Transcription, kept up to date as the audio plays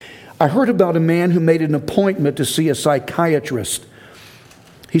I heard about a man who made an appointment to see a psychiatrist.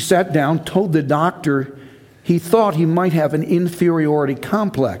 He sat down, told the doctor he thought he might have an inferiority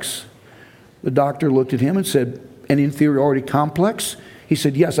complex. The doctor looked at him and said, "An inferiority complex?" He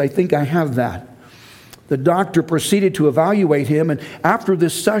said, "Yes, I think I have that." The doctor proceeded to evaluate him, and after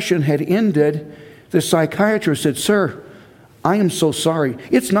this session had ended, the psychiatrist said, "Sir, I am so sorry.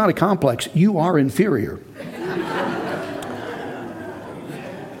 It's not a complex. You are inferior."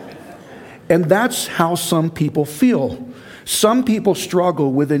 And that's how some people feel. Some people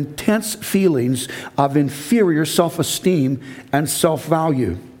struggle with intense feelings of inferior self-esteem and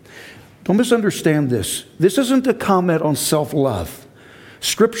self-value. Don't misunderstand this. This isn't a comment on self-love.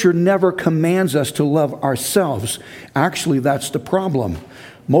 Scripture never commands us to love ourselves. Actually, that's the problem.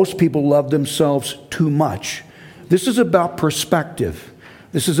 Most people love themselves too much. This is about perspective.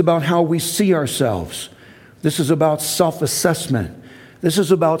 This is about how we see ourselves. This is about self-assessment. This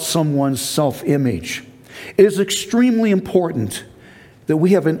is about someone's self-image. It is extremely important that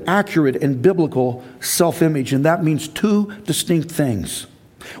we have an accurate and biblical self-image, and that means two distinct things.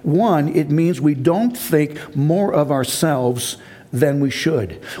 One, it means we don't think more of ourselves than we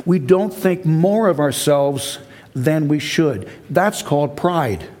should. We don't think more of ourselves than we should. That's called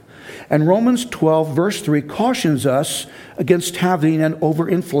pride. And Romans 12, verse 3, cautions us against having an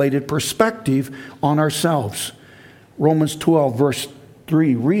overinflated perspective on ourselves. Romans 12, verse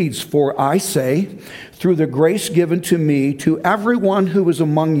 3 reads, "For I say, through the grace given to me, to everyone who is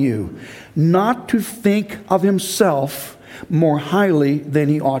among you, not to think of himself more highly than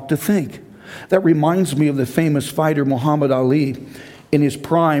he ought to think." That reminds me of the famous fighter Muhammad Ali in his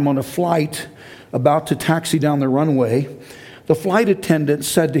prime on a flight about to taxi down the runway. The flight attendant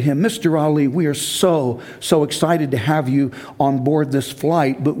said to him, "Mr. Ali, we are so excited to have you on board this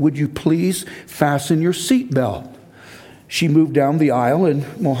flight, but would you please fasten your seatbelt?" She moved down the aisle, and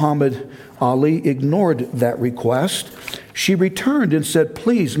Muhammad Ali ignored that request. She returned and said,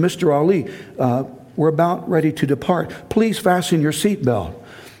 "Please, Mr. Ali, we're about ready to depart. Please fasten your seatbelt."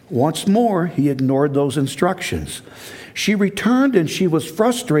 Once more, he ignored those instructions. She returned, and she was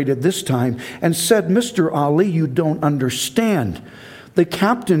frustrated this time and said, "Mr. Ali, you don't understand. The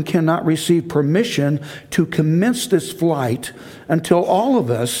captain cannot receive permission to commence this flight until all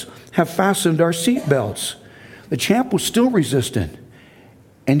of us have fastened our seatbelts." The champ was still resistant.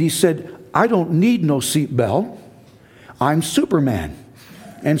 And he said, "I don't need no seatbelt. I'm Superman.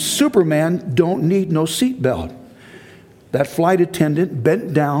 And Superman don't need no seatbelt." That flight attendant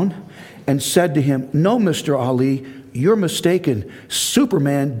bent down and said to him, "No, Mr. Ali, you're mistaken.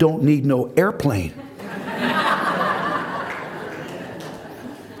 Superman don't need no airplane."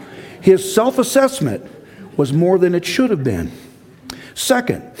 His self-assessment was more than it should have been.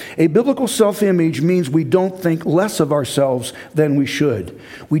 Second, a biblical self-image means we don't think less of ourselves than we should.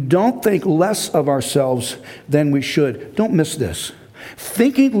 We don't think less of ourselves than we should. Don't miss this.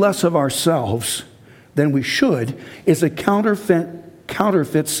 Thinking less of ourselves than we should is a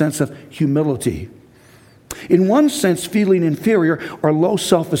counterfeit sense of humility. In one sense, feeling inferior or low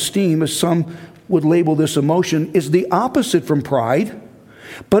self-esteem, as some would label this emotion, is the opposite from pride.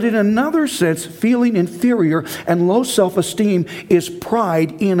 But in another sense, feeling inferior and low self-esteem is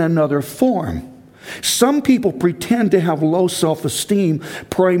pride in another form. Some people pretend to have low self-esteem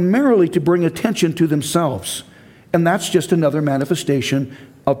primarily to bring attention to themselves. And that's just another manifestation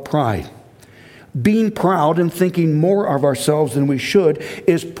of pride. Being proud and thinking more of ourselves than we should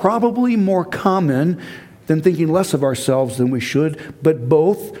is probably more common than thinking less of ourselves than we should, but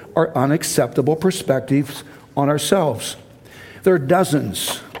both are unacceptable perspectives on ourselves. There are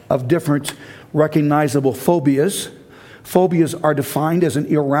dozens of different recognizable phobias. Phobias are defined as an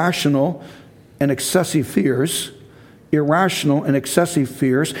irrational and excessive fears. Irrational and excessive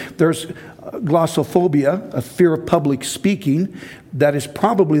fears. There's glossophobia, a fear of public speaking. That is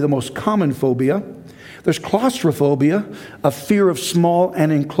probably the most common phobia. There's claustrophobia, a fear of small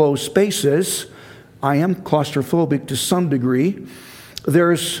and enclosed spaces. I am claustrophobic to some degree.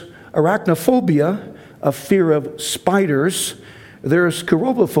 There's arachnophobia, a fear of spiders. There's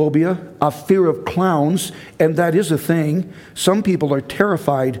chirobophobia, a fear of clowns, and that is a thing. Some people are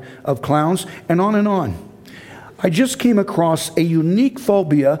terrified of clowns, and on and on. I just came across a unique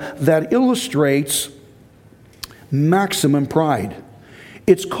phobia that illustrates maximum pride.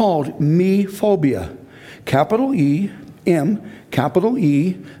 It's called me-phobia. Capital E, M, capital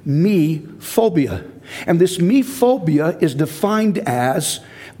E, me-phobia. And this me-phobia is defined as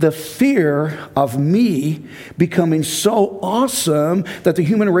the fear of me becoming so awesome that the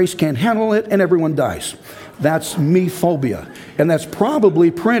human race can't handle it and everyone dies. That's me-phobia. And that's probably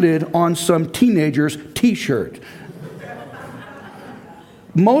printed on some teenager's t-shirt.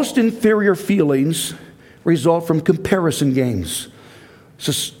 Most inferior feelings result from comparison games.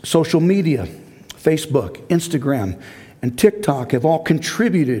 Social media, Facebook, Instagram, and TikTok have all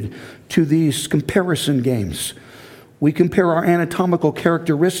contributed to these comparison games. We compare our anatomical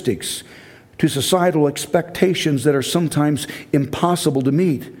characteristics to societal expectations that are sometimes impossible to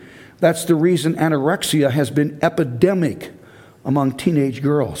meet. That's the reason anorexia has been epidemic among teenage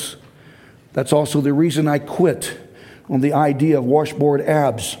girls. That's also the reason I quit on the idea of washboard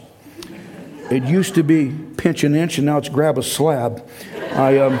abs. It used to be pinch an inch, and now it's grab a slab.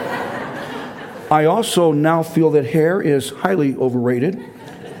 I also now feel that hair is highly overrated.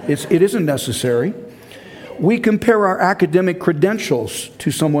 It isn't necessary. We compare our academic credentials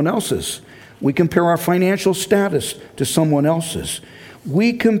to someone else's. We compare our financial status to someone else's.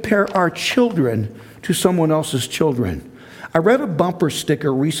 We compare our children to someone else's children. I read a bumper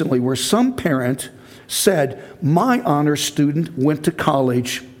sticker recently where some parent said, "My honor student went to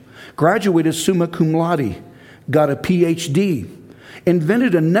college, graduated summa cum laude, got a PhD,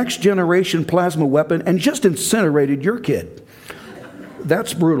 invented a next generation plasma weapon, and just incinerated your kid."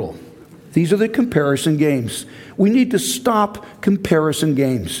 That's brutal. These are the comparison games. We need to stop comparison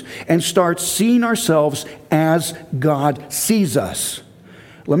games and start seeing ourselves as God sees us.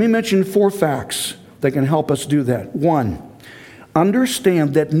 Let me mention 4 facts that can help us do that. 1,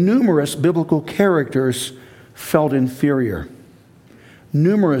 understand that numerous biblical characters felt inferior.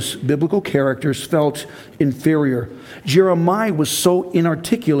 Numerous biblical characters felt inferior. Jeremiah was so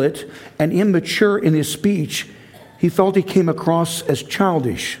inarticulate and immature in his speech, he felt he came across as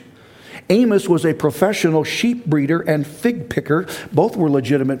childish. Amos was a professional sheep breeder and fig picker. Both were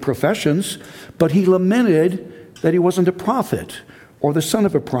legitimate professions, but he lamented that he wasn't a prophet or the son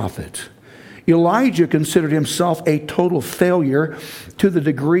of a prophet. Elijah considered himself a total failure to the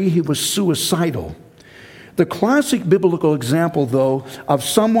degree he was suicidal. The classic biblical example, though, of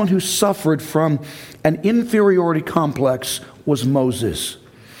someone who suffered from an inferiority complex was Moses.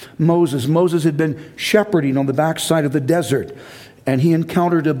 Moses had been shepherding on the backside of the desert, and he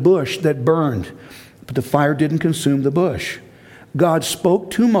encountered a bush that burned, but the fire didn't consume the bush. God spoke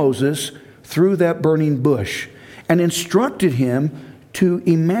to Moses through that burning bush and instructed him to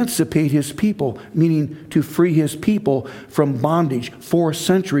emancipate his people, meaning to free his people from bondage, 4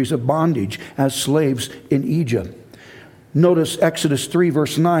 centuries of bondage as slaves in Egypt. Notice Exodus 3,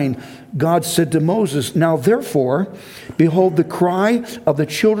 verse 9. God said to Moses, "Now therefore, behold, the cry of the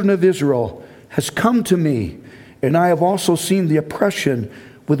children of Israel has come to me, and I have also seen the oppression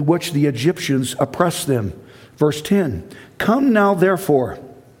with which the Egyptians oppress them." Verse 10, "Come now therefore,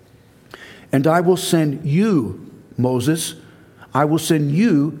 and I will send you, Moses, I will send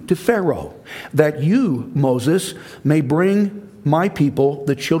you to Pharaoh, that you, Moses, may bring my people,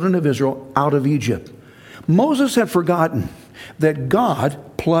 the children of Israel, out of Egypt." Moses had forgotten that God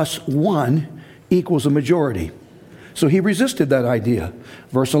plus 1 equals a majority. So he resisted that idea.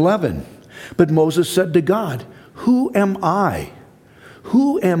 Verse 11, "But Moses said to God, 'Who am I?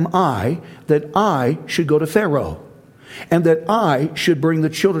 Who am I that I should go to Pharaoh, and that I should bring the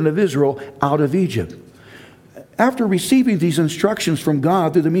children of Israel out of Egypt?'" After receiving these instructions from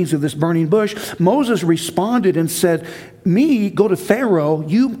God through the means of this burning bush, Moses responded and said, "Me, go to Pharaoh?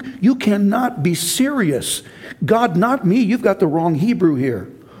 You cannot be serious. God, not me. You've got the wrong Hebrew here."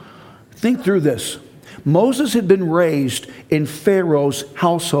 Think through this. Moses had been raised in Pharaoh's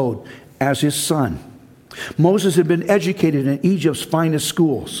household as his son. Moses had been educated in Egypt's finest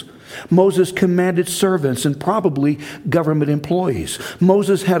schools. Moses commanded servants and probably government employees.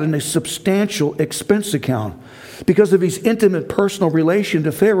 Moses had a substantial expense account. Because of his intimate personal relation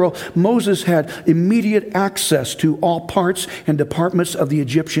to Pharaoh, Moses had immediate access to all parts and departments of the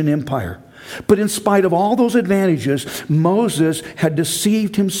Egyptian empire. But in spite of all those advantages, Moses had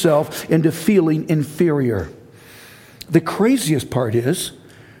deceived himself into feeling inferior. The craziest part is,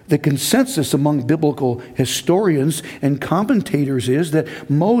 the consensus among biblical historians and commentators is that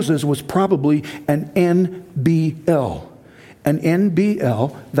Moses was probably an NBL. An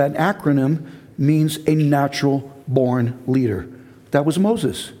NBL, that acronym means a natural-born leader. That was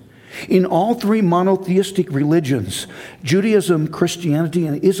Moses. In all 3 monotheistic religions, Judaism, Christianity,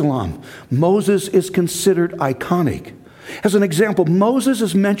 and Islam, Moses is considered iconic. As an example, Moses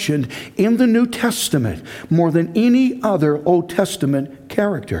is mentioned in the New Testament more than any other Old Testament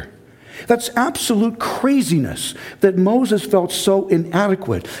character. That's absolute craziness that Moses felt so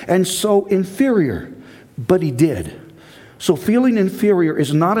inadequate and so inferior, but he did. So feeling inferior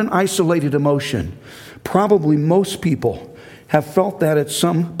is not an isolated emotion. Probably most people have felt that at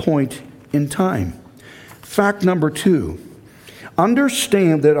some point in time. Fact number 2,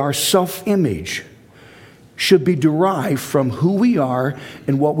 understand that our self-image should be derived from who we are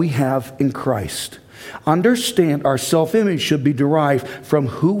and what we have in Christ. Understand, our self-image should be derived from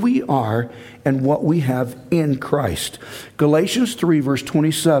who we are and what we have in Christ. Galatians 3 verse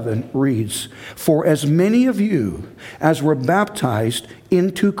 27 reads, "For as many of you as were baptized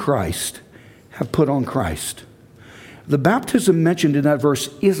into Christ have put on Christ." The baptism mentioned in that verse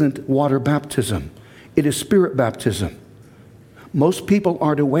isn't water baptism. It is spirit baptism. Most people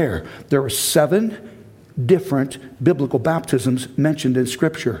aren't aware there are 7 different biblical baptisms mentioned in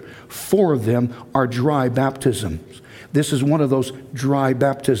Scripture. 4 of them are dry baptisms. This is one of those dry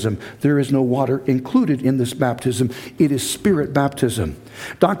baptism. There is no water included in this baptism. It is spirit baptism.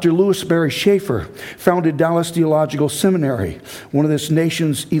 Dr. Lewis Berry Schaefer founded Dallas Theological Seminary, one of this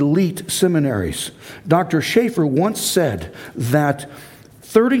nation's elite seminaries. Dr. Schaefer once said that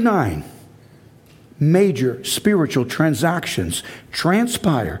 39 major spiritual transactions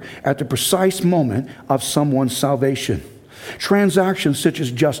transpire at the precise moment of someone's salvation. Transactions such as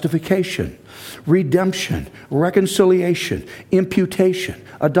justification, redemption, reconciliation, imputation,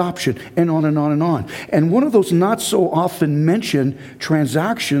 adoption, and on and on and on. And one of those not so often mentioned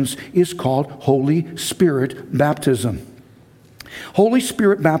transactions is called Holy Spirit baptism. Holy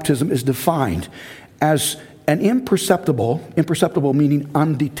Spirit baptism is defined as an imperceptible meaning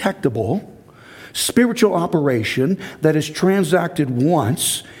undetectable, spiritual operation that is transacted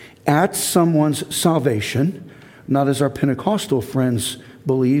once at someone's salvation, not as our Pentecostal friends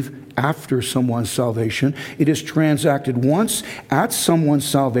believe, after someone's salvation. It is transacted once at someone's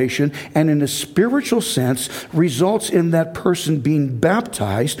salvation, and in a spiritual sense results in that person being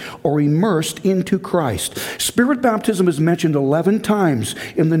baptized or immersed into Christ. Spirit baptism is mentioned 11 times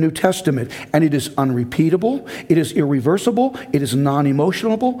in the New Testament, and it is unrepeatable, it is irreversible, it is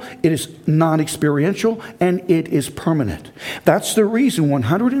non-emotional, it is non-experiential, and it is permanent. That's the reason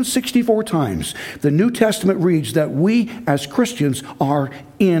 164 times the New Testament reads that we as Christians are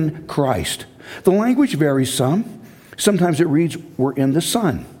in Christ. The language varies some. Sometimes it reads, we're in the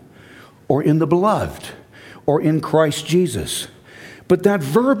Son, or in the Beloved, or in Christ Jesus. But that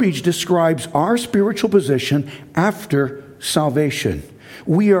verbiage describes our spiritual position after salvation.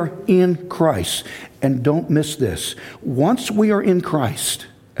 We are in Christ. And don't miss this. Once we are in Christ,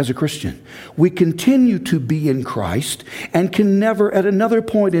 as a Christian, we continue to be in Christ and can never at another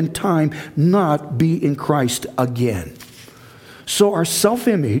point in time not be in Christ again. So our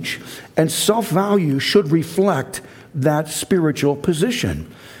self-image and self-value should reflect that spiritual position.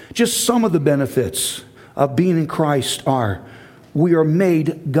 Just some of the benefits of being in Christ are: we are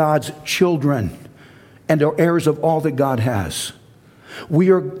made God's children and are heirs of all that God has.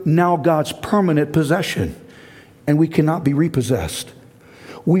 We are now God's permanent possession, and we cannot be repossessed.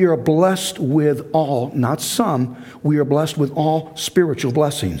 We are blessed with all, not some, we are blessed with all spiritual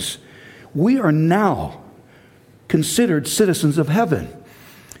blessings. We are now considered citizens of heaven.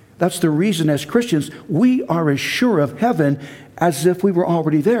 That's the reason as Christians we are as sure of heaven as if we were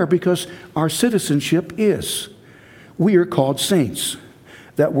already there, because our citizenship is. We are called saints.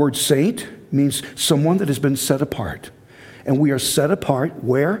 That word saint means someone that has been set apart. And we are set apart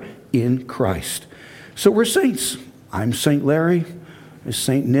where? In Christ. So we're saints. I'm Saint Larry,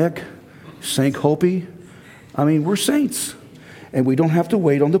 Saint Nick, Saint Hopi. We're saints. And we don't have to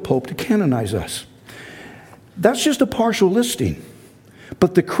wait on the Pope to canonize us. That's just a partial listing.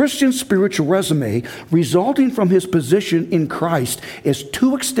 But the Christian spiritual resume resulting from his position in Christ is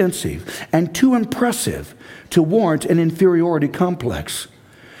too extensive and too impressive to warrant an inferiority complex.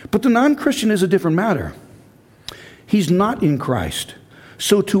 But the non-Christian is a different matter. He's not in Christ.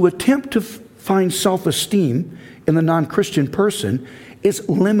 So to attempt to find self-esteem in the non-Christian person is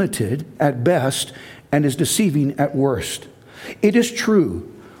limited at best and is deceiving at worst. It is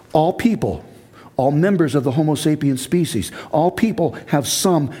true, all people, all members of the Homo sapiens species, all people have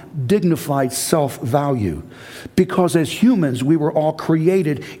some dignified self-value, because as humans we were all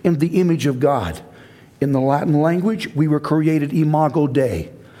created in the image of God. In the Latin language, we were created imago Dei.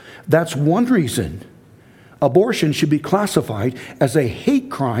 That's one reason abortion should be classified as a hate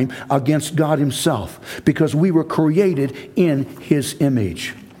crime against God himself, because we were created in his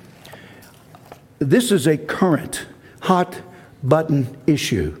image. This is a current, hot button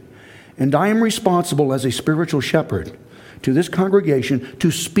issue. And I am responsible as a spiritual shepherd to this congregation to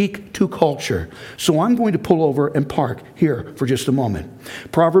speak to culture. So I'm going to pull over and park here for just a moment.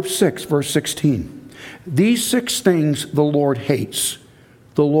 Proverbs 6, verse 16. These 6 things the Lord hates.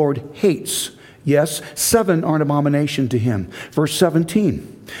 The Lord hates. Yes, 7 are an abomination to him. Verse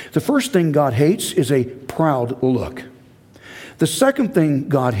 17. The first thing God hates is a proud look. The second thing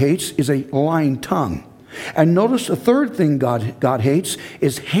God hates is a lying tongue. And notice the third thing God hates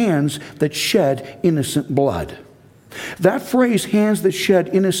is hands that shed innocent blood. That phrase, hands that shed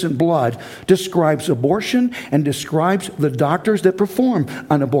innocent blood, describes abortion and describes the doctors that perform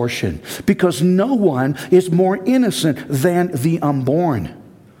an abortion, because no one is more innocent than the unborn.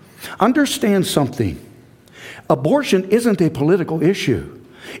 Understand something. Abortion isn't a political issue.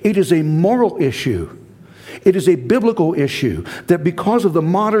 It is a moral issue. It is a biblical issue that, because of the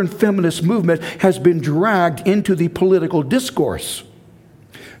modern feminist movement, has been dragged into the political discourse.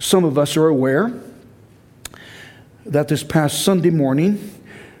 Some of us are aware that this past Sunday morning,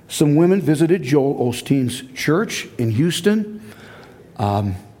 some women visited Joel Osteen's church in Houston.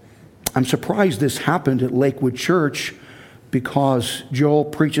 I'm surprised this happened at Lakewood Church, because Joel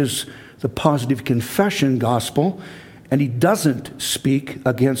preaches the positive confession gospel, and he doesn't speak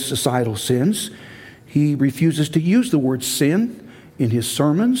against societal sins. He refuses to use the word sin in his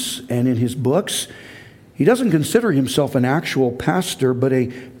sermons and in his books. He doesn't consider himself an actual pastor, but a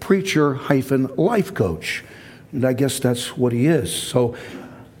preacher-life coach. And I guess that's what he is. So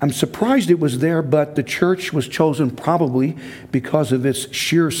I'm surprised it was there, but the church was chosen probably because of its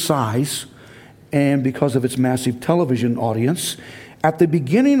sheer size and because of its massive television audience. At the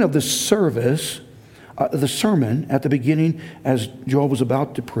beginning of the service, the sermon, at the beginning, as Joel was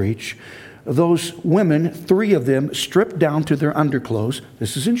about to preach, those women, 3 of them, stripped down to their underclothes,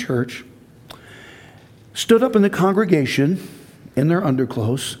 this is in church, stood up in the congregation in their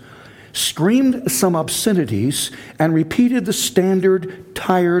underclothes, screamed some obscenities, and repeated the standard,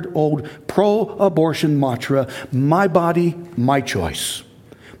 tired, old pro-abortion mantra, "My body, my choice."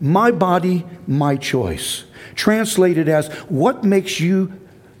 My body, my choice. Translated as, what makes you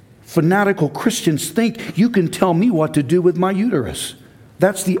fanatical Christians think you can tell me what to do with my uterus?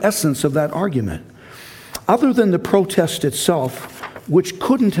 That's the essence of that argument. Other than the protest itself, which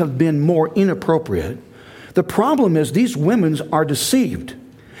couldn't have been more inappropriate, the problem is these women are deceived.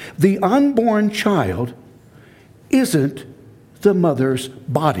 The unborn child isn't the mother's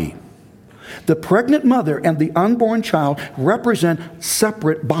body. The pregnant mother and the unborn child represent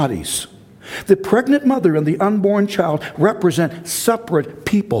separate bodies. The pregnant mother and the unborn child represent separate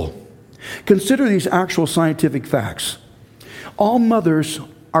people. Consider these actual scientific facts. All mothers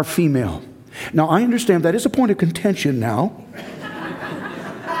are female. Now, I understand that is a point of contention now.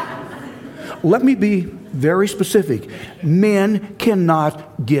 Let me be very specific. Men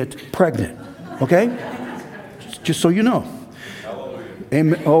cannot get pregnant, okay? Just so you know.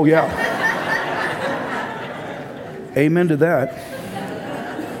 Amen. Oh, yeah. Amen to that.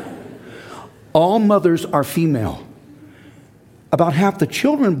 All mothers are female. About half the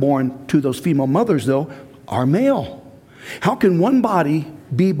children born to those female mothers, though, are male. How can one body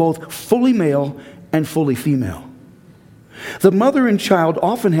be both fully male and fully female? The mother and child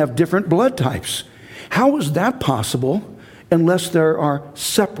often have different blood types. How is that possible unless there are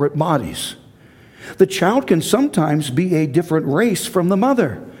separate bodies? The child can sometimes be a different race from the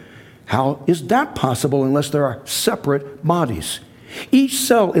mother. How is that possible unless there are separate bodies? Each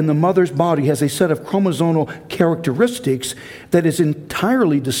cell in the mother's body has a set of chromosomal characteristics that is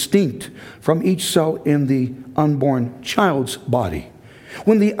entirely distinct from each cell in the unborn child's body.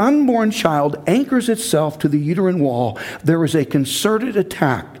 When the unborn child anchors itself to the uterine wall, there is a concerted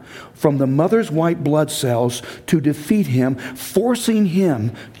attack from the mother's white blood cells to defeat him, forcing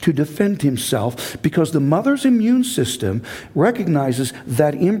him to defend himself, because the mother's immune system recognizes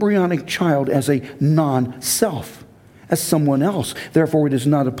that embryonic child as a non-self, as someone else. Therefore, it is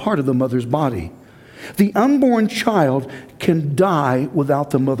not a part of the mother's body. The unborn child can die without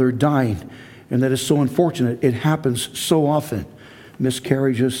the mother dying, and that is so unfortunate. It happens so often.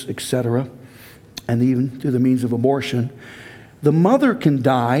 Miscarriages, etc., and even through the means of abortion. The mother can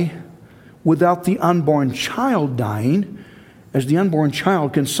die without the unborn child dying, as the unborn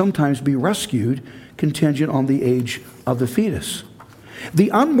child can sometimes be rescued contingent on the age of the fetus.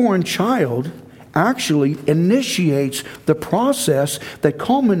 The unborn child actually initiates the process that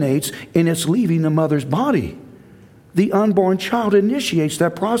culminates in its leaving the mother's body. The unborn child initiates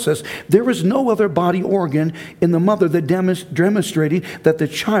that process. There is no other body organ in the mother that demonstrating that the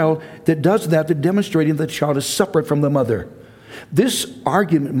child that does that demonstrating that the child is separate from the mother. This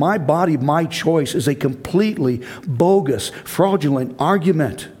argument, my body, my choice, is a completely bogus, fraudulent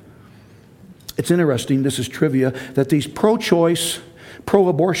argument. It's interesting, this is trivia, that these pro-choice,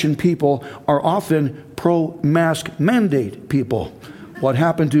 pro-abortion people are often pro-mask mandate people. What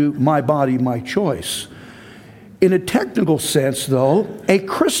happened to my body, my choice? In a technical sense, though, a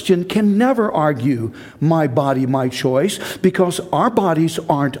Christian can never argue my body, my choice, because our bodies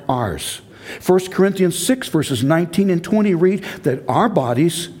aren't ours. 1 Corinthians 6 verses 19 and 20 read that our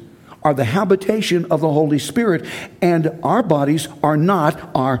bodies are the habitation of the Holy Spirit, and our bodies are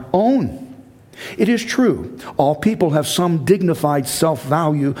not our own. It is true, all people have some dignified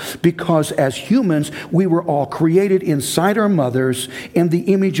self-value because as humans, we were all created inside our mothers in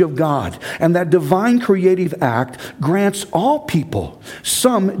the image of God. And that divine creative act grants all people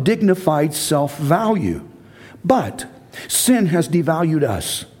some dignified self-value. But sin has devalued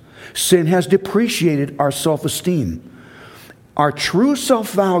us. Sin has depreciated our self-esteem. Our true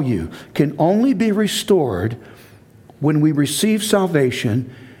self-value can only be restored when we receive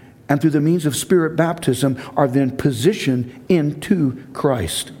salvation and through the means of Spirit baptism are then positioned into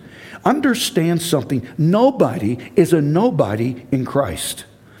Christ. Understand something. Nobody is a nobody in Christ.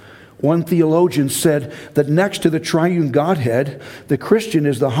 One theologian said that next to the triune Godhead, the Christian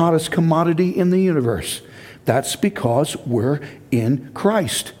is the hottest commodity in the universe. That's because we're in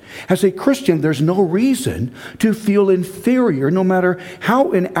Christ. As a Christian, there's no reason to feel inferior, no matter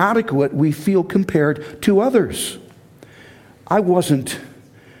how inadequate we feel compared to others. I wasn't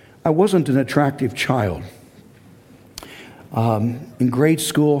an attractive child. In grade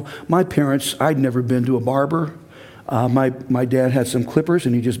school, my parents, I'd never been to a barber. My dad had some clippers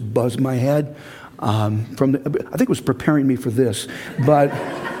and he just buzzed my head. I think it was preparing me for this. But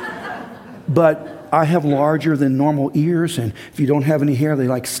I have larger than normal ears, and if you don't have any hair, they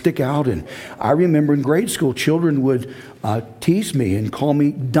like stick out. And I remember in grade school, children would tease me and call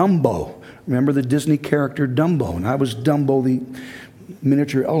me Dumbo. Remember the Disney character Dumbo? And I was Dumbo, the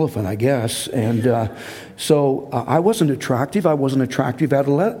miniature elephant, I guess. And so I wasn't attractive. I wasn't attractive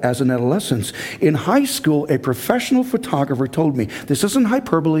as an adolescent. In high school, a professional photographer told me, this isn't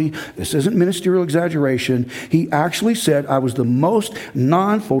hyperbole, this isn't ministerial exaggeration. He actually said I was the most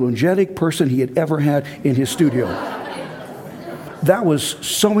non-photogenic person he had ever had in his studio. That was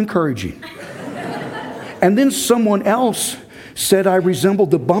so encouraging. And then someone else said I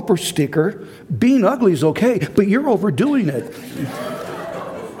resembled the bumper sticker. Being ugly is okay, but you're overdoing it.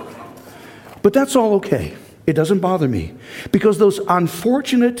 But that's all okay. It doesn't bother me because those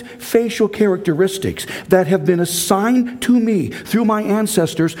unfortunate facial characteristics that have been assigned to me through my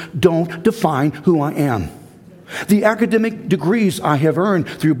ancestors don't define who I am. The academic degrees I have earned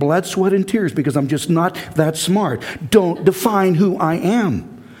through blood, sweat, and tears because I'm just not that smart don't define who I am.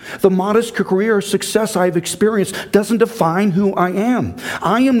 The modest career success I've experienced doesn't define who I am.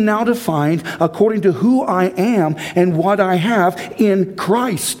 I am now defined according to who I am and what I have in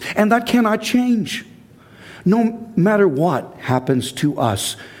Christ, and that cannot change. No matter what happens to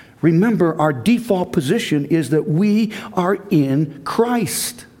us, remember our default position is that we are in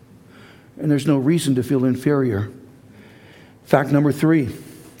Christ, and there's no reason to feel inferior. Fact number 3,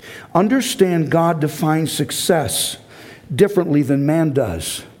 understand God defines success differently than man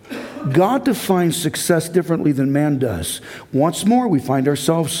does. God defines success differently than man does. Once more, we find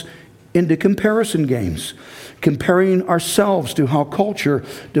ourselves into comparison games, comparing ourselves to how culture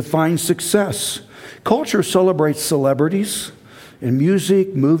defines success. Culture celebrates celebrities in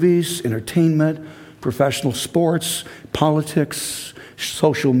music, movies, entertainment, professional sports, politics,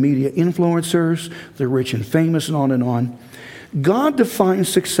 social media influencers, the rich and famous, and on and on. God defines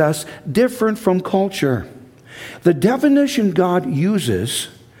success different from culture. The definition God uses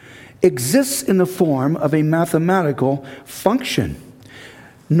exists in the form of a mathematical function.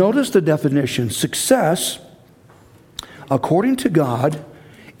 Notice the definition. Success, according to God,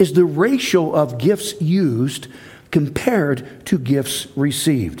 is the ratio of gifts used compared to gifts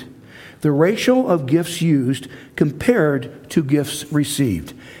received. The ratio of gifts used compared to gifts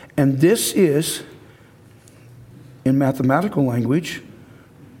received. And this is, in mathematical language,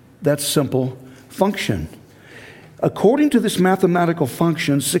 that simple function. According to this mathematical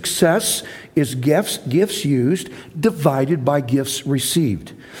function, success is gifts used divided by gifts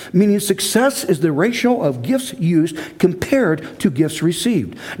received. Meaning success is the ratio of gifts used compared to gifts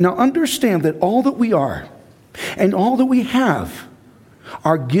received. Now understand that all that we are and all that we have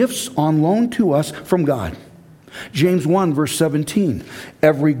are gifts on loan to us from God. James 1 verse 17,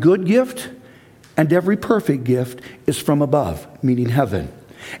 every good gift and every perfect gift is from above, meaning heaven,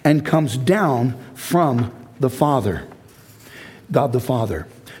 and comes down from the Father, God the Father.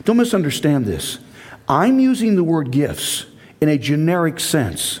 Don't misunderstand this. I'm using the word gifts in a generic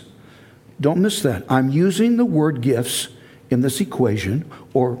sense. Don't miss that. I'm using the word gifts in this equation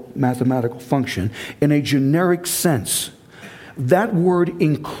or mathematical function in a generic sense. That word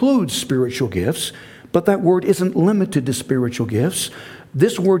includes spiritual gifts, but that word isn't limited to spiritual gifts.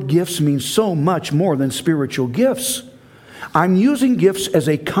 This word gifts means so much more than spiritual gifts. I'm using gifts as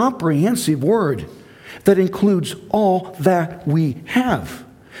a comprehensive word that includes all that we have.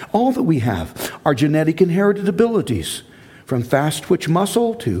 All that we have. Our genetic inherited abilities. From fast twitch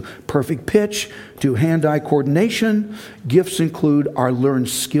muscle to perfect pitch to hand-eye coordination, gifts include our learned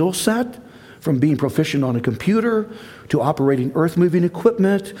skill set, from being proficient on a computer to operating earth-moving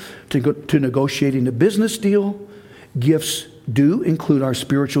equipment to negotiating a business deal. Gifts do include our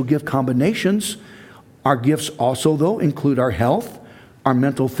spiritual gift combinations. Our gifts also, though, include our health, our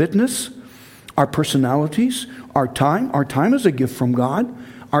mental fitness, our personalities, our time. Our time is a gift from God.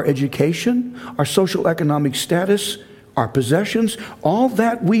 Our education, our social economic status, our possessions, all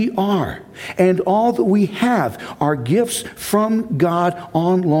that we are and all that we have are gifts from God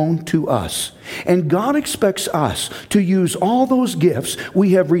on loan to us. And God expects us to use all those gifts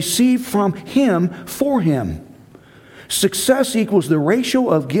we have received from Him for Him. Success equals the ratio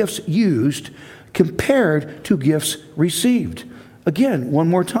of gifts used compared to gifts received. Again, one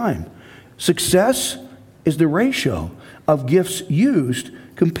more time. Success is the ratio of gifts used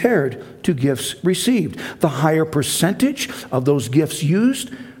compared to gifts received. The higher percentage of those gifts used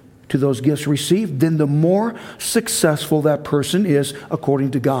to those gifts received, then the more successful that person is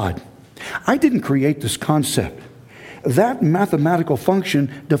according to God. I didn't create this concept. That mathematical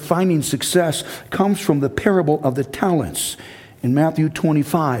function defining success comes from the parable of the talents in Matthew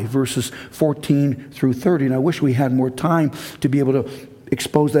 25, verses 14 through 30. And I wish we had more time to be able to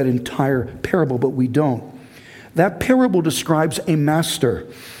expose that entire parable, but we don't. That parable describes a master.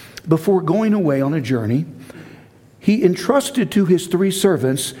 Before going away on a journey, he entrusted to his 3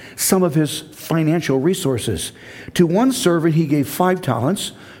 servants some of his financial resources. To one servant he gave 5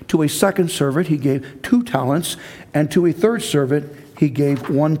 talents, to a second servant he gave 2 talents, and to a third servant he gave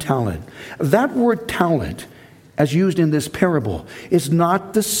 1 talent. That word talent, as used in this parable, is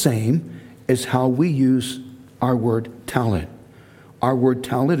not the same as how we use our word talent. Our word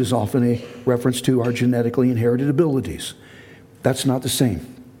talent is often a reference to our genetically inherited abilities. That's not the same.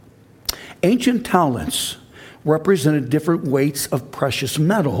 Ancient talents represented different weights of precious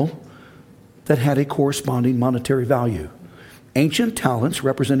metal that had a corresponding monetary value. Ancient talents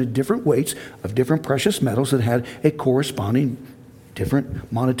represented different weights of different precious metals that had a corresponding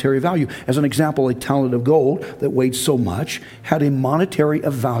different monetary value. As an example, a talent of gold that weighed so much had a monetary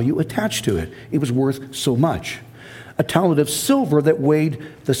value attached to it. It was worth so much. A talent of silver that weighed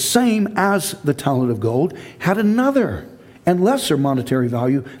the same as the talent of gold had another and lesser monetary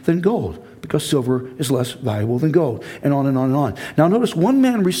value than gold, because silver is less valuable than gold, and on and on and on. Now notice, one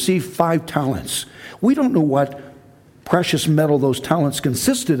man received 5 talents. We don't know what precious metal those talents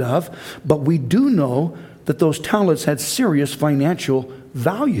consisted of, but we do know that those talents had serious financial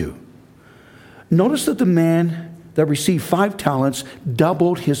value. Notice that the man that received 5 talents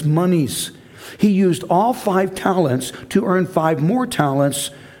doubled his monies. He used all 5 talents to earn 5 more talents,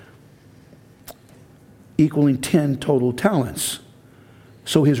 equaling 10 total talents.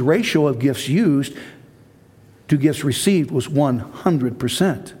 So his ratio of gifts used to gifts received was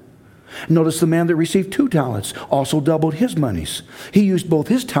 100%. Notice the man that received 2 talents also doubled his monies. He used both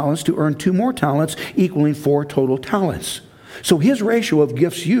his talents to earn 2 more talents, equaling 4 total talents. So his ratio of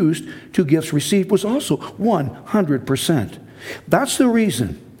gifts used to gifts received was also 100%. That's the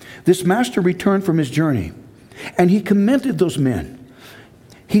reason this master returned from his journey, and he commended those men.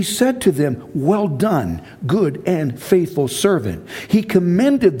 He said to them, "Well done, good and faithful servant." He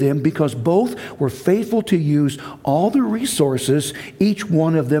commended them because both were faithful to use all the resources each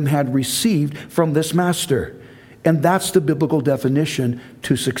one of them had received from this master. And that's the biblical definition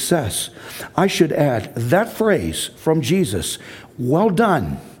to success. I should add that phrase from Jesus, "Well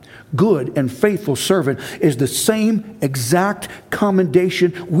done, good and faithful servant," is the same exact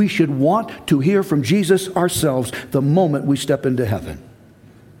commendation we should want to hear from Jesus ourselves the moment we step into heaven.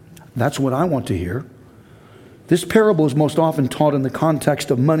 That's what I want to hear. This parable is most often taught in the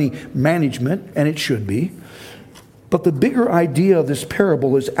context of money management, and it should be. But the bigger idea of this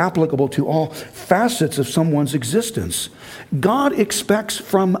parable is applicable to all facets of someone's existence. God expects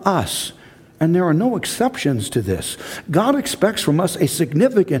from us, and there are no exceptions to this, God expects from us a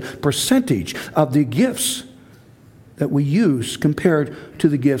significant percentage of the gifts that we use compared to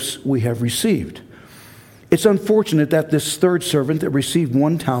the gifts we have received. It's unfortunate that this third servant that received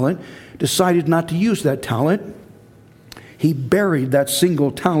 1 talent decided not to use that talent. He buried that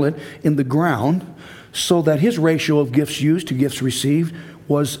single talent in the ground so that his ratio of gifts used to gifts received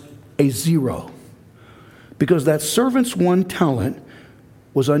was a 0. Because that servant's 1 talent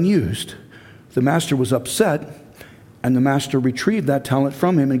was unused, the master was upset, and the master retrieved that talent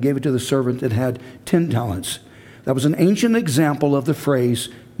from him and gave it to the servant that had 10 talents. That was an ancient example of the phrase,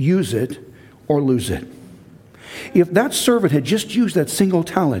 use it or lose it. If that servant had just used that single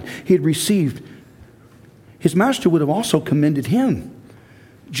talent he had received, his master would have also commended him,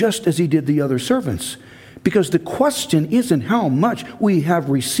 just as he did the other servants, Because the question isn't how much we have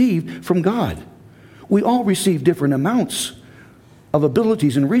received from God. We all receive different amounts of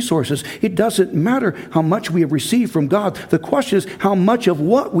abilities and resources. It doesn't matter how much we have received from God. The question is, how much of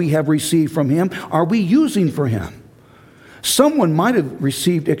what we have received from Him are we using for Him? Someone might have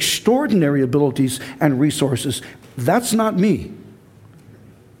received extraordinary abilities and resources. That's not me.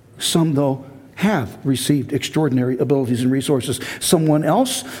 Some, though, have received extraordinary abilities and resources. Someone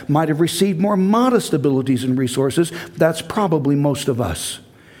else might have received more modest abilities and resources. That's probably most of us.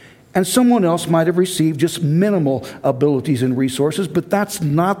 And someone else might have received just minimal abilities and resources, but that's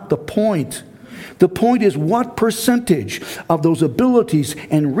not the point. The point is, what percentage of those abilities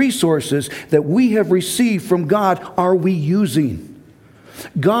and resources that we have received from God are we using?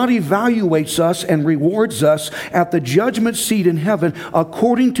 God evaluates us and rewards us at the judgment seat in heaven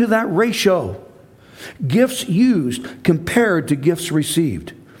according to that ratio. Gifts used compared to gifts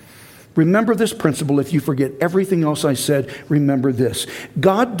received. Remember this principle. If you forget everything else I said, remember this.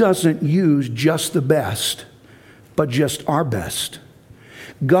 God doesn't use just the best, but just our best.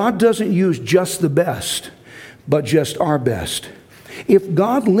 God doesn't use just the best, but just our best. If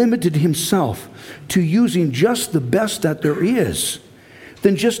God limited Himself to using just the best that there is,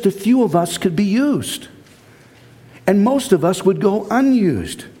 then just a few of us could be used. And most of us would go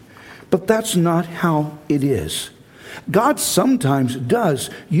unused. But that's not how it is. God sometimes does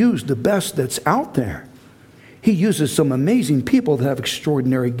use the best that's out there. He uses some amazing people that have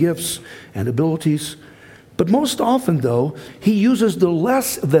extraordinary gifts and abilities. But most often, though, He uses the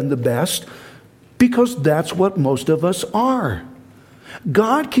less than the best because that's what most of us are.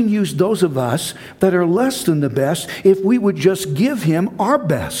 God can use those of us that are less than the best if we would just give Him our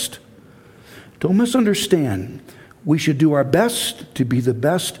best. Don't misunderstand. We should do our best to be the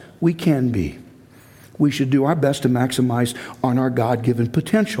best we can be. We should do our best to maximize on our God-given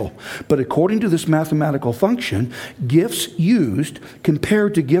potential. But according to this mathematical function, gifts used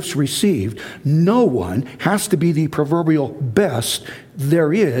compared to gifts received, no one has to be the proverbial best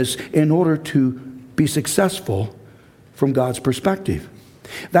there is in order to be successful from God's perspective.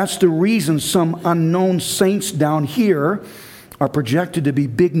 That's the reason some unknown saints down here are projected to be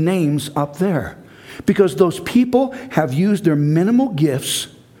big names up there. Because those people have used their minimal gifts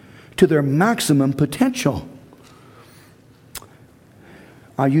to their maximum potential.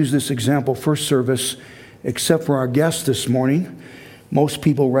 I use this example first service, except for our guest this morning. Most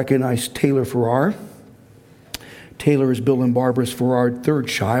people recognize Taylor Farrar. Taylor is Bill and Barbara's Farrar third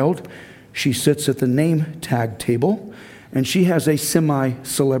child. She sits at the name tag table, and she has a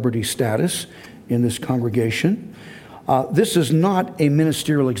semi-celebrity status in this congregation. This is not a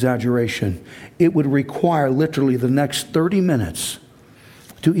ministerial exaggeration. It would require literally the next 30 minutes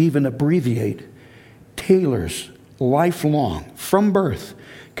to even abbreviate Taylor's lifelong, from birth,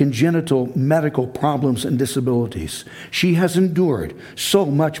 congenital medical problems and disabilities. She has endured so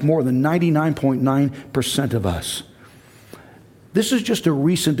much more than 99.9% of us. This is just a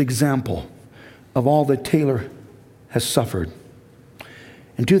recent example of all that Taylor has suffered.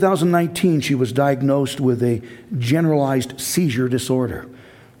 In 2019, she was diagnosed with a generalized seizure disorder.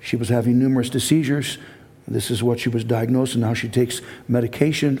 She was having numerous seizures. This is what she was diagnosed, and now she takes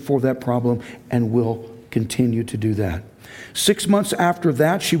medication for that problem and will continue to do that. 6 months after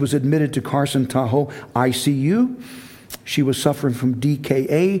that, she was admitted to Carson Tahoe ICU. She was suffering from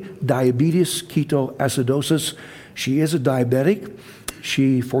DKA, diabetes ketoacidosis. She is a diabetic.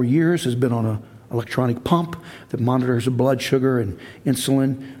 She, for years, has been on an electronic pump that monitors her blood sugar and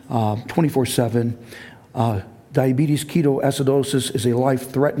insulin 24/7. Diabetes ketoacidosis is a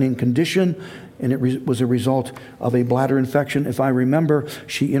life-threatening condition, and it was a result of a bladder infection. If I remember,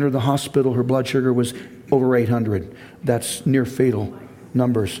 she entered the hospital. Her blood sugar was over 800. That's near fatal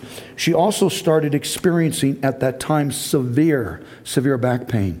numbers. She also started experiencing, at that time, severe back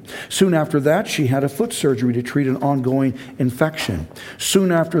pain. Soon after that, she had a foot surgery to treat an ongoing infection.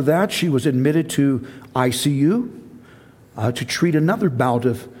 Soon after that, she was admitted to ICU to treat another bout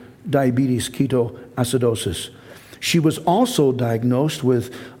of diabetes ketoacidosis. She was also diagnosed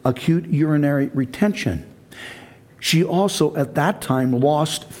with acute urinary retention. She also, at that time,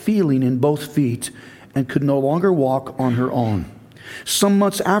 lost feeling in both feet and could no longer walk on her own. Some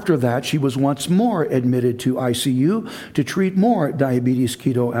months after that, she was once more admitted to ICU to treat more diabetes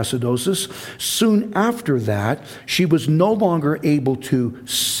ketoacidosis. Soon after that, she was no longer able to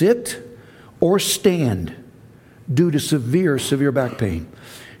sit or stand due to severe back pain.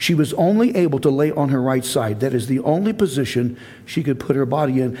 She was only able to lay on her right side. That is the only position she could put her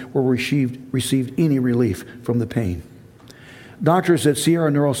body in where received any relief from the pain. Doctors at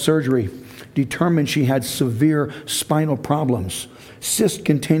Sierra Neurosurgery determined she had severe spinal problems, cyst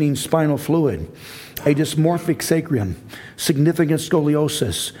containing spinal fluid, a dysmorphic sacrum, significant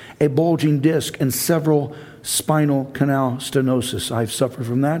scoliosis, a bulging disc, and several spinal canal stenosis. I've suffered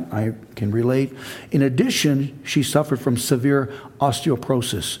from that. I can relate. In addition, she suffered from severe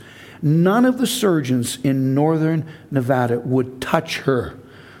osteoporosis. None of the surgeons in northern Nevada would touch her.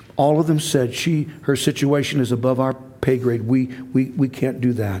 All of them said her situation is above our pay grade. We can't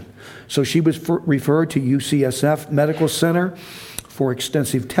do that. So she was referred to UCSF Medical Center for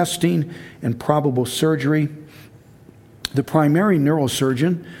extensive testing and probable surgery. The primary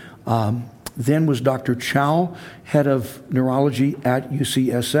neurosurgeon then was Dr. Chow, head of neurology at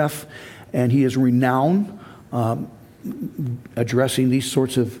UCSF, and he is renowned addressing these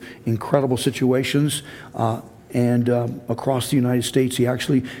sorts of incredible situations. And across the United States, he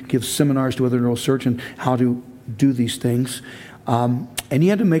actually gives seminars to other neurosurgeons how to do these things. And he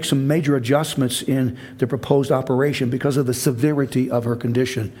had to make some major adjustments in the proposed operation because of the severity of her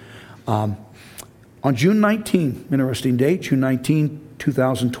condition. On June 19, interesting date, June 19,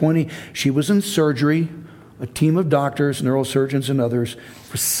 2020, she was in surgery, a team of doctors, neurosurgeons, and others,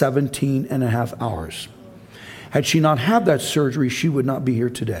 for 17 and a half hours. Had she not had that surgery, she would not be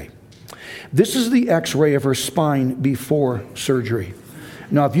here today. This is the x-ray of her spine before surgery.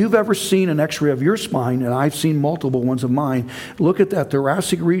 Now, if you've ever seen an x-ray of your spine, and I've seen multiple ones of mine, look at that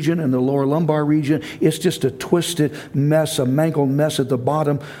thoracic region and the lower lumbar region. It's just a twisted mess, a mangled mess at the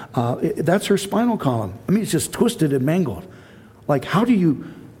bottom. That's her spinal column. I mean, it's just twisted and mangled. Like, how do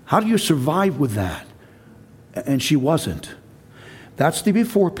you survive with that? And she wasn't. That's the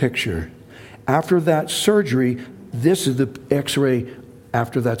before picture. After that surgery, this is the x-ray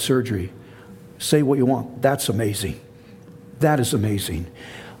after that surgery. Say what you want. That's amazing. That is amazing.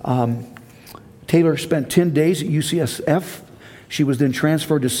 Taylor spent 10 days at UCSF. She was then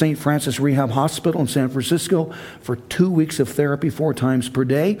transferred to St. Francis Rehab Hospital in San Francisco for 2 weeks of therapy 4 times per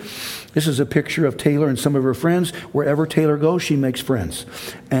day. This is a picture of Taylor and some of her friends. Wherever Taylor goes, she makes friends.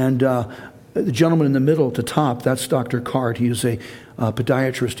 And the gentleman in the middle at the top, that's Dr. Card. He is a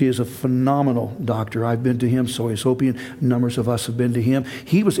podiatrist. He is a phenomenal doctor. I've been to him, so I was hoping numbers of us have been to him.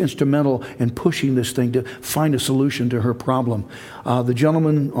 He was instrumental in pushing this thing to find a solution to her problem. The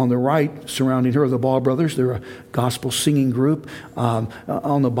gentleman on the right surrounding her are the Ball Brothers. They're a gospel singing group.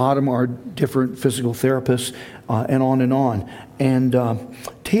 On the bottom are different physical therapists, and on and on. And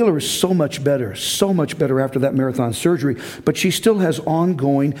Taylor is so much better after that marathon surgery, but she still has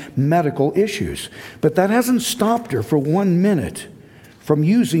ongoing medical issues. But that hasn't stopped her for 1 minute from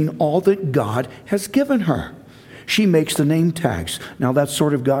using all that God has given her. She makes the name tags. Now, that's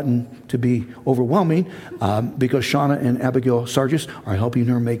sort of gotten to be overwhelming because Shauna and Abigail Sargis are helping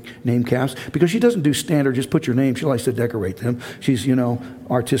her make name casts because she doesn't do standard, just put your name. She likes to decorate them. She's,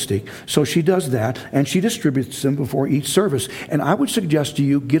 artistic. So she does that, and she distributes them before each service. And I would suggest to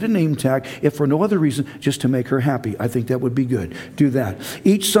you, get a name tag, if for no other reason, just to make her happy. I think that would be good. Do that.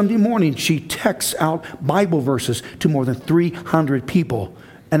 Each Sunday morning, she texts out Bible verses to more than 300 people,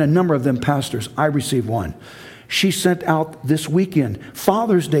 and a number of them pastors. I received one. She sent out this weekend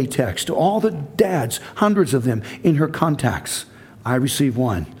Father's Day text to all the dads, hundreds of them in her contacts. I received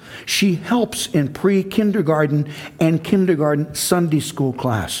one. She helps in pre-kindergarten and kindergarten Sunday school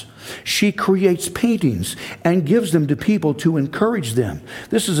class. She creates paintings and gives them to people to encourage them.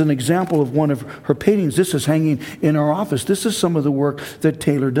 This is an example of one of her paintings. This is hanging in our office. This is some of the work that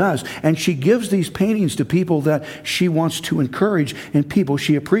Taylor does. And she gives these paintings to people that she wants to encourage and people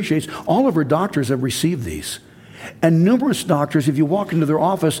she appreciates. All of her doctors have received these. And numerous doctors, if you walk into their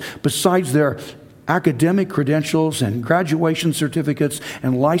office, besides their academic credentials and graduation certificates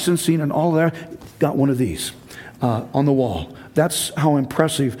and licensing and all that, got one of these on the wall. That's how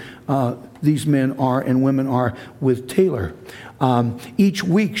impressive these men are and women are with Taylor. Each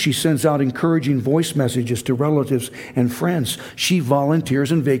week she sends out encouraging voice messages to relatives and friends. She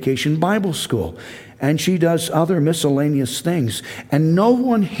volunteers in Vacation Bible School. And she does other miscellaneous things. And no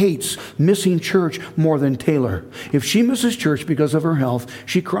one hates missing church more than Taylor. If she misses church because of her health,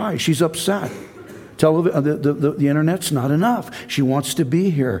 she cries. She's upset. The internet's not enough. She wants to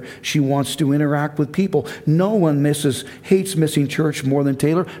be here. She wants to interact with people. No one hates missing church more than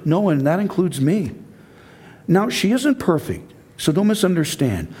Taylor. No one, and that includes me. Now, she isn't perfect, so don't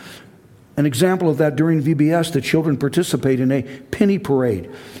misunderstand. An example of that, during VBS, the children participate in a penny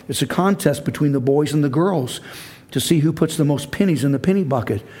parade. It's a contest between the boys and the girls to see who puts the most pennies in the penny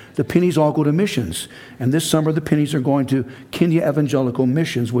bucket. The pennies all go to missions. And this summer, the pennies are going to Kenya Evangelical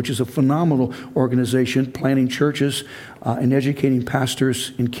Missions, which is a phenomenal organization planting churches and educating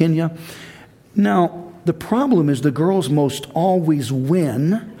pastors in Kenya. Now, the problem is the girls most always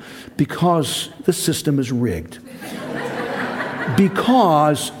win because the system is rigged.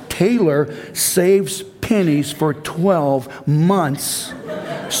 Because Taylor saves pennies for 12 months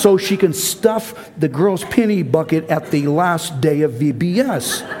so she can stuff the girls' penny bucket at the last day of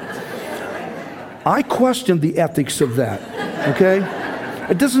VBS. I question the ethics of that, okay?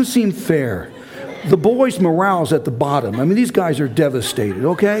 It doesn't seem fair. The boys' morale's at the bottom. I mean, these guys are devastated,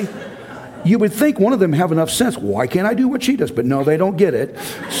 okay? You would think one of them have enough sense. Why can't I do what she does? But no, they don't get it.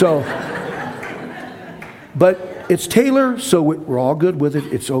 So, but it's Taylor, so we're all good with it.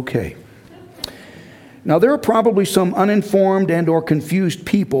 It's okay. Now, there are probably some uninformed and or confused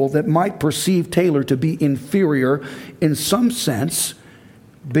people that might perceive Taylor to be inferior in some sense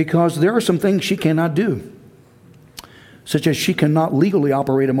because there are some things she cannot do, such as she cannot legally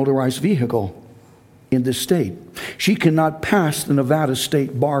operate a motorized vehicle in this state. She cannot pass the Nevada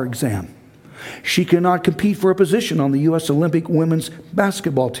State Bar exam. She cannot compete for a position on the U.S. Olympic women's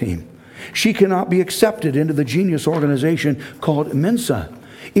basketball team. She cannot be accepted into the genius organization called Mensa.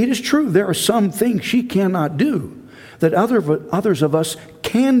 It is true, there are some things she cannot do that others of us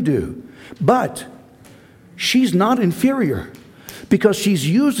can do. But she's not inferior because she's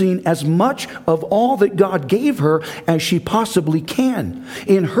using as much of all that God gave her as she possibly can.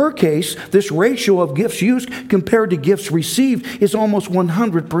 In her case, this ratio of gifts used compared to gifts received is almost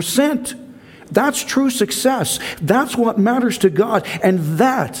 100%. That's true success. That's what matters to God. And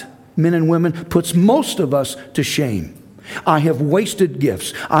that, men and women, puts most of us to shame. I have wasted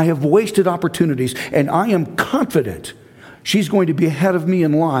gifts. I have wasted opportunities. And I am confident she's going to be ahead of me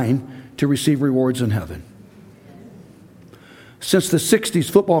in line to receive rewards in heaven. Since the 60s,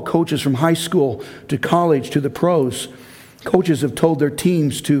 football coaches from high school to college to the pros, coaches have told their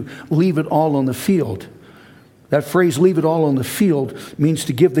teams to leave it all on the field. That phrase, leave it all on the field, means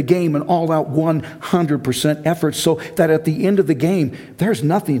to give the game an all-out 100% effort so that at the end of the game, there's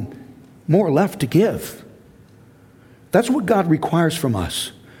nothing more left to give. That's what God requires from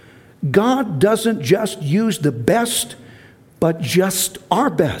us. God doesn't just use the best, but just our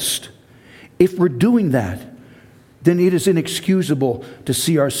best. If we're doing that, then it is inexcusable to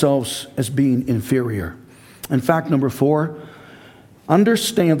see ourselves as being inferior. In fact, number 4,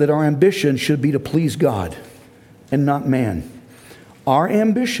 understand that our ambition should be to please God and not man. Our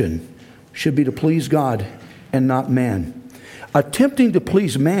ambition should be to please God and not man. Attempting to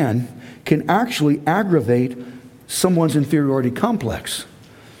please man can actually aggravate someone's inferiority complex.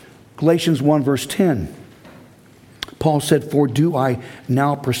 Galatians 1 verse 10. Paul said, "For do I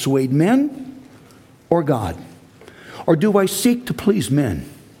now persuade men or God? Or do I seek to please men?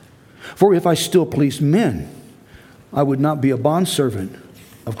 For if I still please men, I would not be a bondservant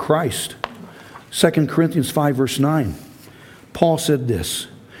of Christ." 2 Corinthians 5 verse 9. Paul said this,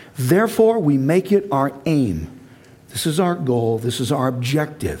 "Therefore we make it our aim." This is our goal. This is our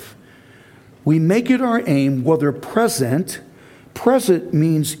objective. We make it our aim, whether present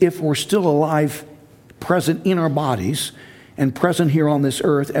means if we're still alive, present in our bodies, and present here on this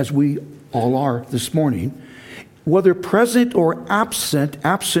earth as we all are this morning, whether present or absent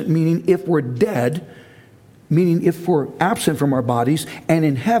meaning if we're dead, meaning if we're absent from our bodies, and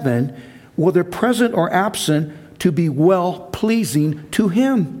in heaven, whether present or absent, to be well-pleasing to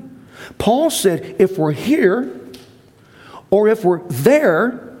Him. Paul said if we're here or if we're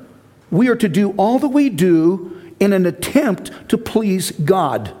there, we are to do all that we do in an attempt to please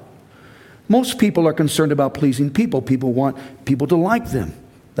God. Most people are concerned about pleasing people. People want people to like them.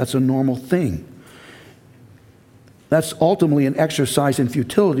 That's a normal thing. That's ultimately an exercise in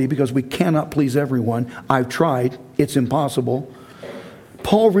futility because we cannot please everyone. I've tried. It's impossible.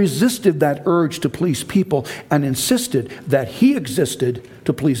 Paul resisted that urge to please people and insisted that he existed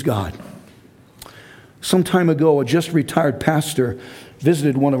to please God. Some time ago, a just retired pastor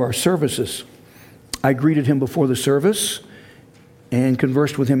visited one of our services. I greeted him before the service and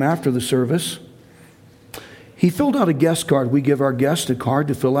conversed with him after the service. He filled out a guest card. We give our guests a card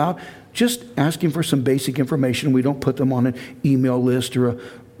to fill out, just asking for some basic information. We don't put them on an email list or a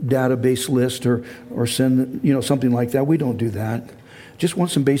database list or send something like that. We don't do that. Just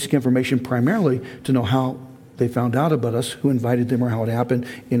want some basic information, primarily to know how they found out about us, who invited them or how it happened,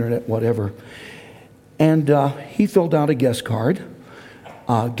 internet, whatever. And he filled out a guest card,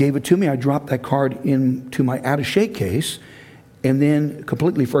 gave it to me. I dropped that card into my attaché case and then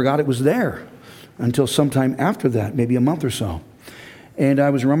completely forgot it was there until sometime after that, maybe a month or so. And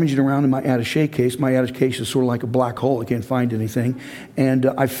I was rummaging around in my attaché case. My attaché case is sort of like a black hole. I can't find anything. And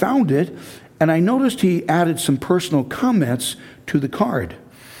I found it, and I noticed he added some personal comments to the card.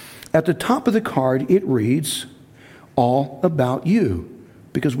 At the top of the card, it reads, "All about you.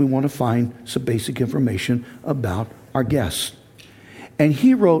 because we want to find some basic information about our guests. And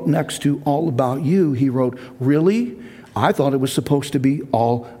he wrote next to all about you, he wrote, really? I thought it was supposed to be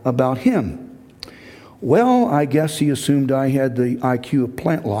all about him. Well, I guess he assumed I had the IQ of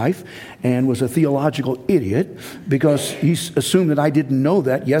plant life and was a theological idiot because he assumed that I didn't know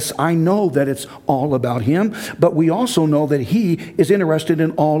that. Yes, I know that it's all about him, but we also know that he is interested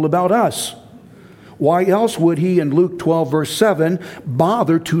in all about us. Why else would he, in Luke 12, verse 7,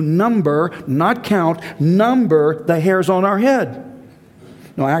 bother to number, not count, number the hairs on our head?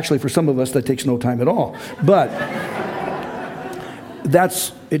 No, actually, for some of us, that takes no time at all. But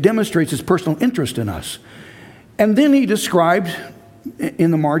it demonstrates his personal interest in us. And then he described,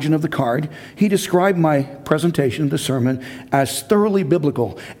 in the margin of the card, he described my presentation, the sermon, as thoroughly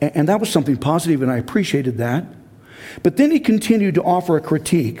biblical. And that was something positive, and I appreciated that. But then he continued to offer a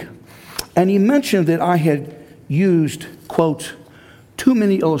critique. And he mentioned that I had used, quote, too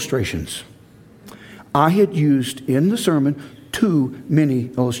many illustrations. I had used in the sermon too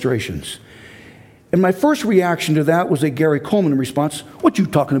many illustrations. And my first reaction to that was a Gary Coleman response. What you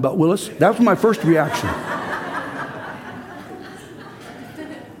talking about, Willis? That was my first reaction.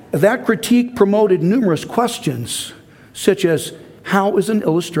 That critique promoted numerous questions, such as, how is an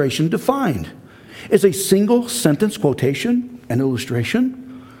illustration defined? Is a single sentence quotation an illustration?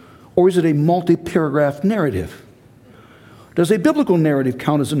 Or is it a multi-paragraph narrative? Does a biblical narrative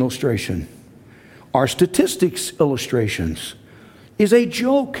count as an illustration? Are statistics illustrations? Is a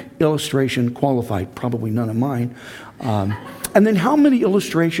joke illustration qualified? Probably none of mine. And then how many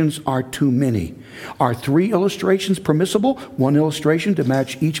illustrations are too many? Are 3 illustrations permissible? 1 illustration to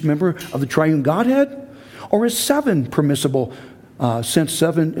match each member of the triune Godhead? Or is 7 permissible since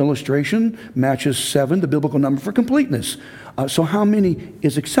 7 illustration matches 7, the biblical number for completeness? So how many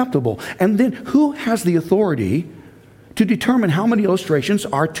is acceptable? And then who has the authority to determine how many illustrations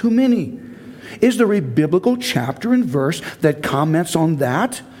are too many? Is there a biblical chapter and verse that comments on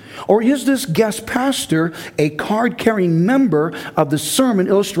that? Or is this guest pastor a card-carrying member of the sermon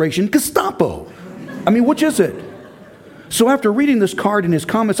illustration Gestapo? I mean, which is it? So after reading this card and his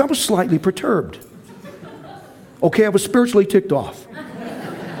comments, I was slightly perturbed. Okay, I was spiritually ticked off.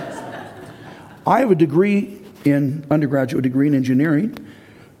 I have a undergraduate degree in engineering,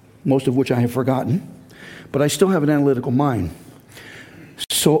 most of which I have forgotten, but I still have an analytical mind.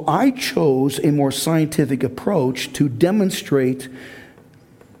 So I chose a more scientific approach to demonstrate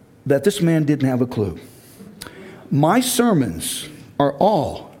that this man didn't have a clue. My sermons are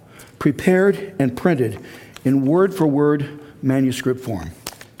all prepared and printed in word-for-word manuscript form.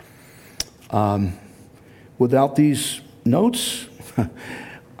 Without these notes,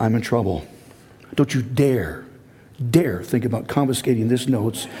 I'm in trouble. Don't you dare think about confiscating these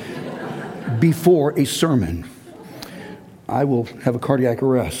notes before a sermon. I will have a cardiac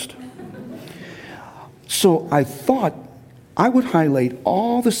arrest. So I thought I would highlight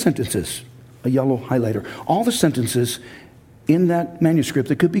all the sentences, a yellow highlighter, all the sentences in that manuscript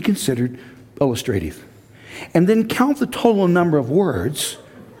that could be considered illustrative. And then count the total number of words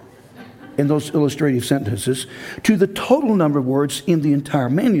in those illustrative sentences to the total number of words in the entire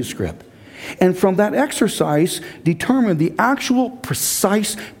manuscript. And from that exercise, determine the actual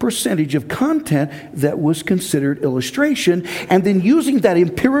precise percentage of content that was considered illustration, and then using that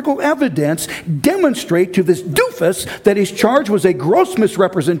empirical evidence, demonstrate to this doofus that his charge was a gross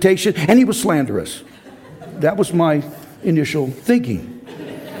misrepresentation and he was slanderous. That was my initial thinking.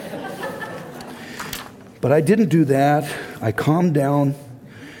 But I didn't do that. I calmed down.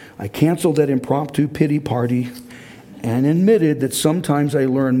 I canceled that impromptu pity party and admitted that sometimes I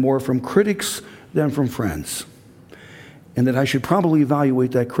learn more from critics than from friends, and that I should probably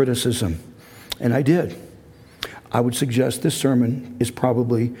evaluate that criticism. And I did. I would suggest this sermon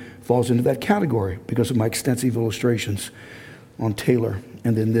falls into that category because of my extensive illustrations on Taylor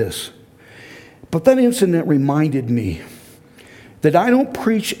and then this. But that incident reminded me that I don't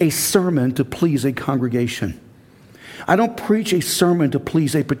preach a sermon to please a congregation. I don't preach a sermon to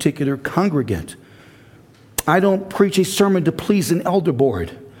please a particular congregant. I don't preach a sermon to please an elder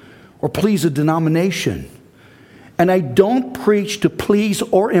board or please a denomination. And I don't preach to please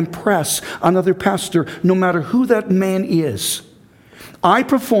or impress another pastor, no matter who that man is. I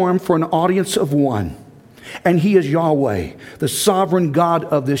perform for an audience of one, and he is Yahweh, the sovereign God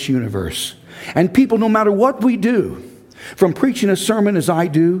of this universe. And people, no matter what we do, from preaching a sermon as I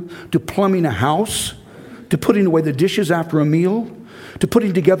do, to plumbing a house, to putting away the dishes after a meal, to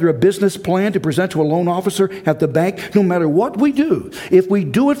putting together a business plan to present to a loan officer at the bank, no matter what we do, if we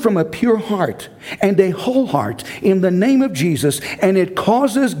do it from a pure heart and a whole heart in the name of Jesus, and it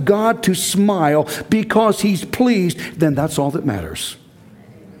causes God to smile because he's pleased, then that's all that matters.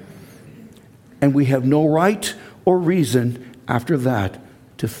 And we have no right or reason after that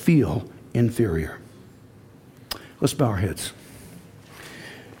to feel inferior. Let's bow our heads.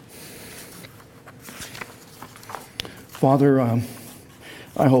 Father,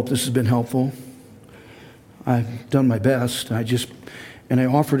 I hope this has been helpful. I've done my best. And I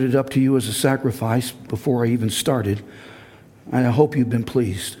offered it up to you as a sacrifice before I even started. And I hope you've been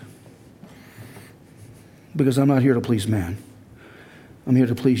pleased. Because I'm not here to please man. I'm here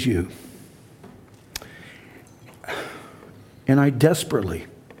to please you. And I desperately,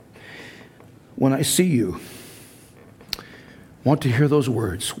 when I see you, want to hear those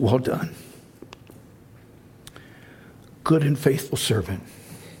words, well done, good and faithful servant.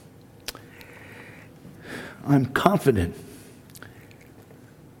 I'm confident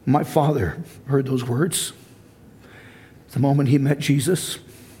my father heard those words the moment he met Jesus.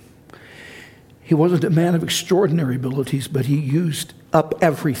 He wasn't a man of extraordinary abilities, but he used up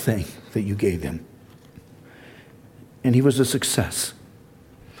everything that you gave him. And he was a success,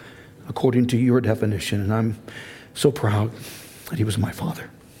 according to your definition. And I'm so proud that he was my father.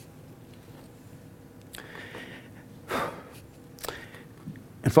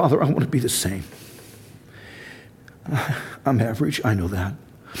 And Father, I want to be the same. I'm average, I know that.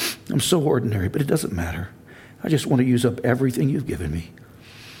 I'm so ordinary, but it doesn't matter. I just want to use up everything you've given me.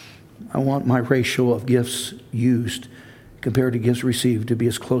 I want my ratio of gifts used compared to gifts received to be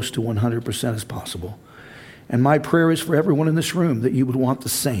as close to 100% as possible. And my prayer is for everyone in this room that you would want the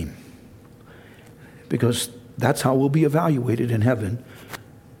same. Because that's how we'll be evaluated in heaven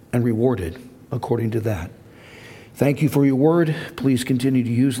and rewarded according to that. Thank you for your word. Please continue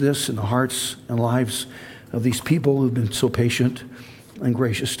to use this in the hearts and lives of these people who've been so patient and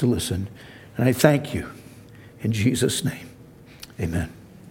gracious to listen. And I thank you in Jesus' name. Amen.